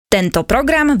Tento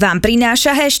program vám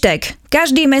prináša hashtag.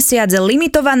 Každý mesiac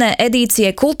limitované edície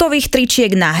kultových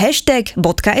tričiek na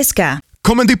hashtag.sk.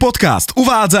 Comedy Podcast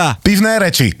uvádza Pivne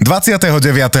Reci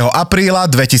 29. apríla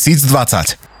 2020.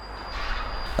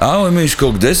 Ahoj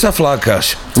Miško, kde sa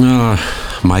flákaš?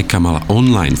 Majka mala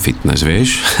online fitness,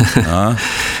 vieš? A?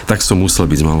 Tak som musel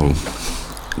byť s malou.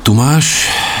 Tu máš?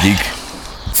 Dík.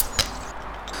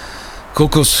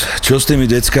 Kokos, čo s tými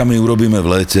deckami urobíme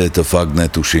v lete, to fakt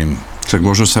netuším. Však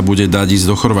možno sa bude dať ísť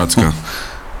do Chorvátska.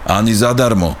 Ani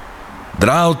zadarmo.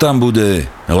 Dráho tam bude,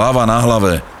 hlava na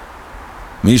hlave.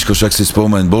 Miško, však si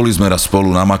spomeň, boli sme raz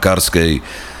spolu na Makarskej.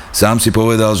 Sám si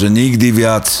povedal, že nikdy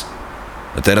viac.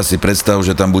 A teraz si predstav,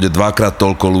 že tam bude dvakrát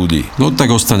toľko ľudí. No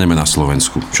tak ostaneme na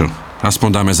Slovensku, čo?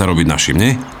 Aspoň dáme zarobiť našim,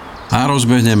 nie? A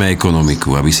rozbehneme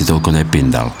ekonomiku, aby si toľko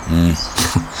nepindal.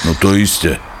 No to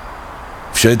iste.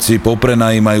 Všetci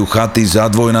poprenajímajú chaty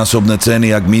za dvojnásobné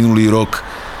ceny, jak minulý rok.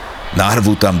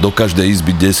 Narvú tam do každej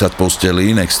izby 10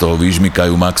 postelí, nech z toho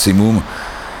vyžmykajú maximum.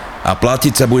 A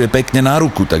platiť sa bude pekne na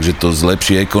ruku, takže to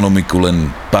zlepší ekonomiku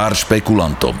len pár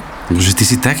špekulantom. Bože, ty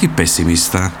si taký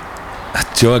pesimista. A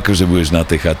čo akože budeš na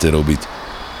tej chate robiť?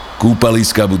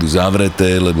 Kúpaliska budú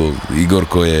zavreté, lebo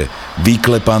Igorko je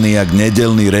vyklepaný jak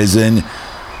nedeľný rezeň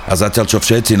a zatiaľ čo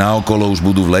všetci naokolo už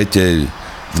budú v lete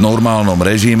v normálnom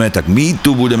režime, tak my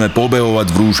tu budeme pobehovať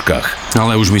v rúškach.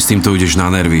 Ale už mi s týmto ideš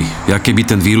na nervy. Ja keby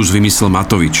ten vírus vymyslel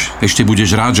Matovič, ešte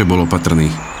budeš rád, že bol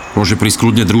opatrný. Môže prísť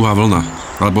kľudne druhá vlna,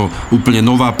 alebo úplne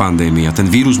nová pandémia.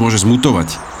 Ten vírus môže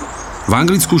zmutovať. V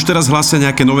Anglicku už teraz hlásia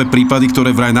nejaké nové prípady,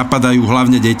 ktoré vraj napadajú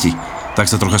hlavne deti.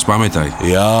 Tak sa trocha spamätaj.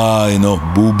 Jaj, no,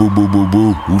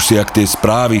 už si jak tie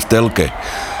správy v telke.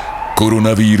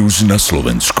 Koronavírus na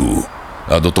Slovensku.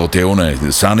 A do toho tie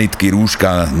sanitky,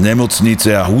 rúška,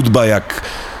 nemocnice a hudba jak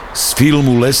z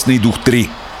filmu Lesný duch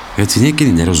 3. Ja si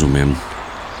niekedy nerozumiem.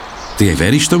 Ty aj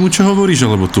veríš tomu, čo hovoríš,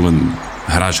 alebo tu len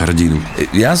hráš hrdinu?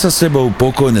 Ja sa s sebou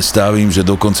pokojne stavím, že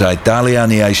dokonca aj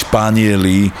Taliani, aj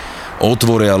Španieli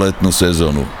otvoria letnú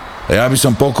sezónu. A ja by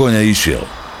som pokojne išiel.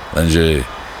 Lenže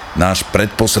náš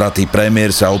predposratý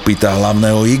premiér sa opýta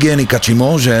hlavného hygienika, či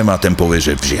môžem, a ten povie,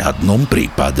 že v žiadnom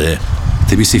prípade.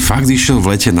 Ty by si fakt išiel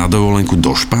v lete na dovolenku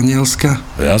do Španielska?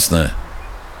 Jasné.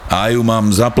 A ju mám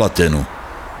zaplatenú.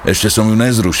 Ešte som ju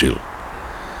nezrušil.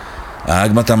 A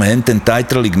ak ma tam henten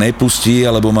tajtrlík nepustí,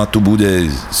 alebo ma tu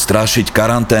bude strašiť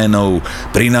karanténou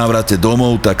pri návrate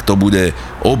domov, tak to bude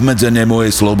obmedzenie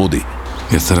mojej slobody.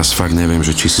 Ja teraz fakt neviem,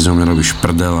 že či si zo mňa robíš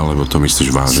prdel, alebo to myslíš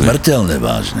vážne. Smrteľne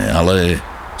vážne, ale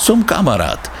som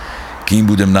kamarát. Kým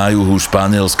budem na juhu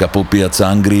Španielska popíjať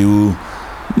sangriu,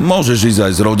 môžeš ísť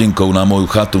aj s rodinkou na moju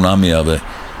chatu na Mijave.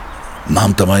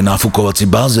 Mám tam aj nafukovací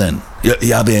bazén.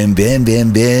 Ja viem.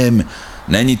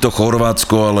 Není to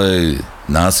Chorvátsko, ale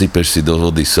nasypeš si do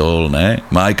vody sol, ne?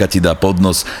 Majka ti dá pod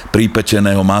nos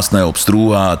pripečeného masného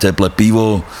pstrúha a teplé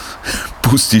pivo.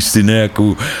 Pustíš si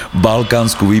nejakú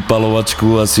balkánsku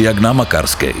vypalovačku a si jak na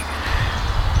Makarskej.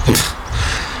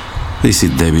 Ty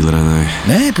si debil, René.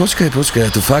 Ne, počkaj,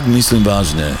 ja to fakt myslím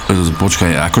vážne.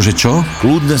 Počkaj, akože čo?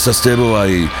 Kľudne sa s tebou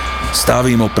aj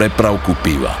stavím o prepravku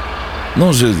piva. No,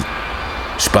 že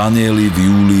Španieli v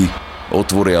júli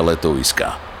otvoria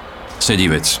letoviská. Sedí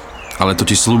vec. Ale to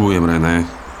ti sľubujem, René,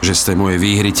 že z tej mojej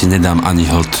výhry ti nedám ani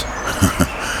hlt.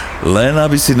 Len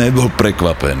aby si nebol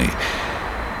prekvapený.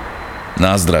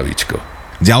 Na zdravíčko.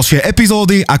 Ďalšie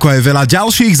epizódy, ako aj veľa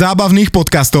ďalších zábavných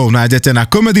podcastov nájdete na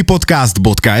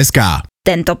comedypodcast.sk.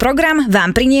 Tento program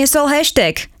vám priniesol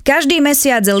hashtag. Každý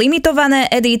mesiac limitované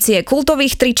edície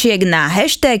kultových tričiek na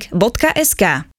hashtag.sk.